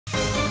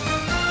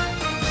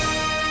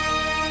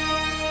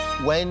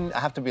I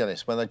have to be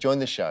honest, when I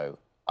joined the show,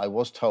 I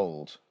was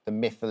told the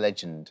myth, the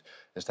legend,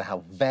 as to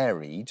how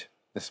varied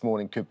this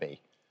morning could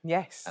be.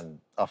 Yes. And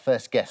our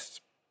first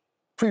guest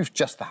proves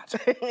just that.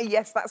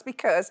 Yes, that's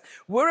because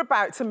we're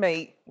about to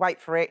meet, wait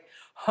for it,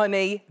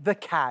 Honey the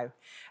cow.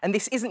 And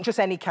this isn't just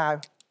any cow.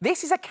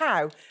 This is a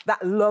cow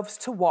that loves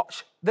to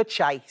watch the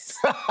chase.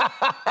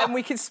 And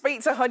we can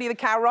speak to Honey the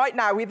cow right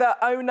now with her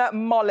owner,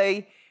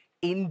 Molly,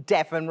 in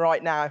Devon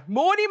right now.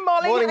 Morning,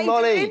 Molly. Morning,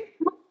 Molly.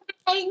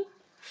 Morning.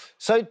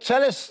 So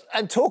tell us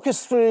and talk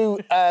us through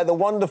the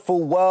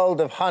wonderful world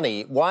of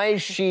Honey. Why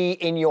is she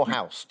in your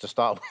house, to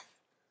start with?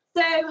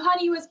 So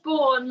Honey was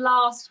born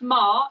last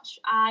March,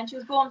 and she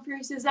was born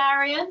through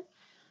cesarean.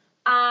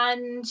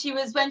 And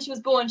when she was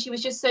born, she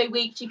was just so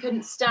weak she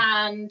couldn't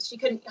stand, she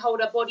couldn't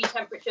hold her body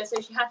temperature, so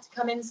she had to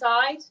come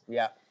inside.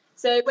 Yeah.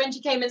 So when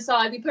she came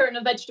inside, we put her in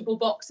a vegetable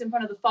box in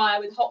front of the fire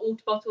with hot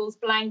water bottles,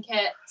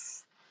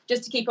 blankets,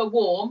 just to keep her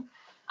warm.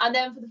 And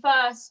then for the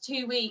first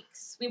 2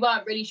 weeks, we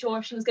weren't really sure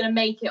if she was going to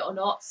make it or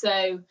not.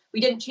 So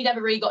she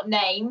never really got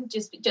named,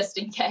 just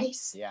in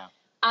case. Yeah.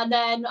 And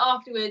then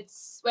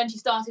afterwards, when she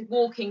started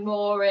walking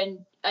more and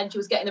she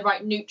was getting the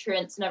right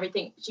nutrients and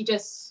everything, she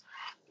just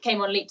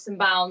came on leaps and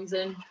bounds.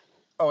 And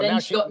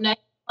then she got named.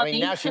 I mean,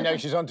 now she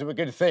knows she's onto a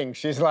good thing.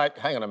 She's like,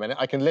 hang on a minute,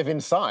 I can live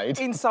inside.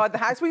 Inside the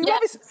house. Well,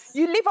 Yes.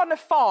 you live on a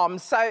farm,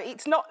 so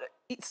it's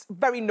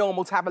very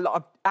normal to have a lot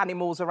of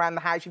animals around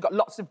the house. You've got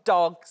lots of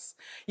dogs,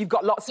 you've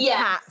got lots of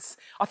cats.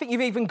 I think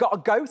you've even got a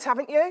goat,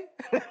 haven't you?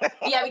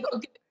 Yeah, we've got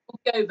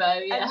a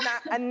gobo, yeah.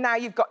 And now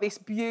you've got this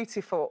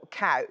beautiful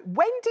cow.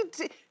 When did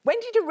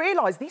you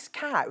realise this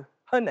cow,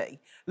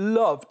 Honey,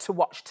 loved to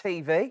watch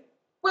TV?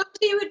 Well,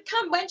 she would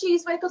come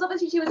because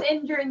obviously she was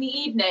in during the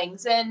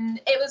evenings,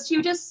 and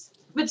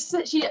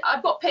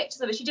I've got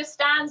pictures of her. She just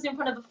stands in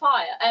front of the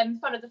fire, in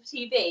front of the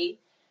TV,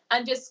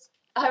 and just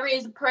her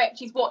ears are pricked.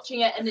 She's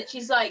watching it, and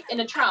she's like in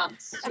a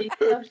trance.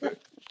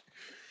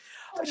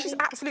 She's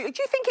absolutely.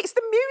 Do you think it's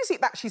the music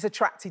that she's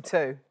attracted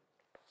to?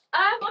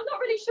 I'm not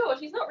really sure.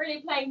 She's not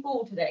really playing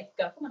ball today.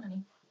 Go, come on,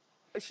 Honey.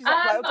 She's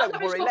not, well, I'm don't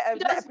not worry. really sure.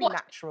 Let her be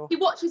natural. She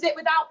watches it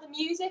without the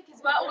music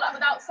as well, like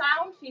without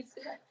sound. She's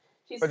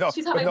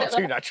having not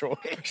too natural.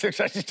 She's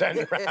actually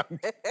turning around.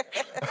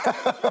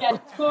 Yeah,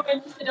 she's more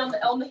interested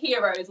on the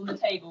heroes on the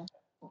table.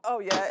 Oh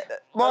yeah.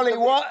 Molly,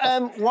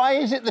 why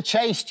is it the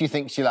chase do you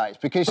think she likes?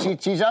 Because she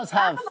does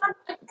have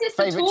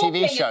favourite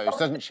TV shows,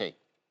 doesn't she?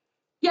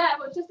 Yeah,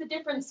 well, just the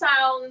different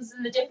sounds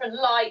and the different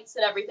lights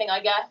and everything, I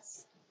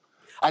guess.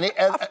 And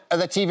are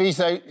the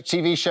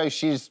TV shows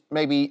she's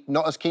maybe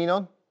not as keen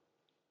on?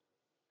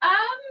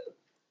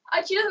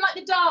 She doesn't like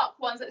the dark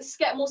ones,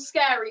 like more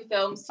scary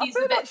films. I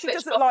feel like she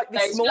doesn't like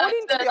This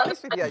Morning, to be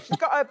honest with you. She's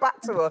got her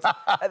back to us.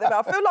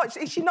 I feel like,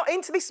 is she not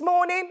into This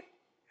Morning?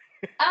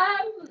 I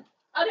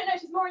don't know,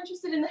 she's more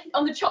interested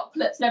on the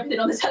chocolates and everything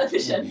on the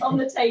television, on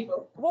the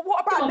table. Well,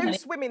 what about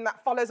Loose Women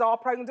that follows our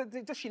programme?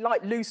 Does she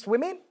like Loose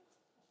Women?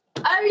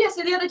 Oh, yeah,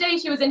 so the other day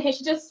she was in here,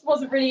 she just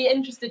wasn't really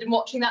interested in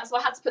watching that, so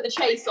I had to put the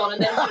chase on,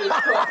 and then she was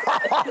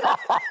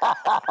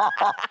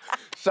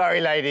Sorry,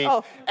 lady.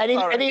 Oh,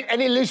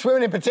 any Loose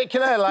Women in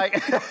particular? Like,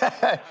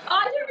 I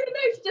don't really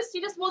know,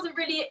 she just wasn't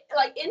really,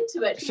 like,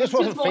 into it. She just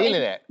wasn't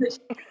feeling it.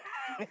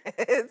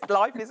 It's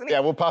life, isn't it? Yeah,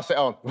 we'll pass it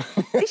on.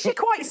 Is she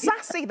quite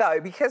sassy, though?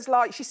 Because,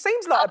 like, she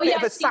seems like a bit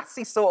of a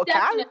sassy sort of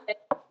cow.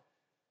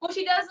 Well,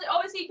 she does,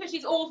 obviously, because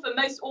she's orphan.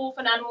 Most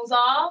orphan animals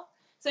are.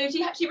 So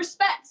she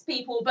respects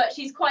people, but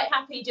she's quite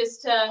happy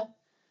just to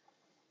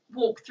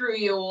walk through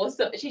you or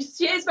something. She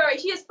is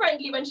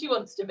friendly when she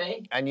wants to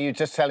be. And you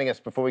just telling us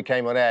before we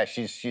came on air,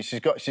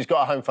 she's got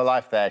a home for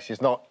life there.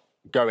 She's not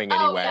going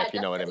anywhere, if you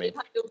know what I mean.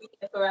 She'll be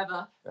here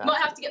forever.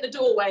 Might have to get the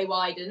doorway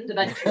widened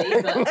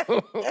eventually,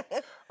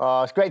 but...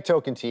 Oh, it's great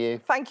talking to you.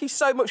 Thank you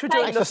so much for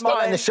joining us, Thanks for starting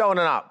Molly. the show on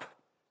and up.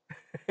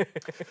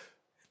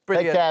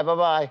 Brilliant. Take care,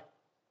 bye-bye.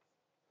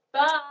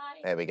 Bye.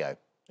 There we go.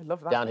 I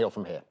love that. Downhill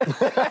from here.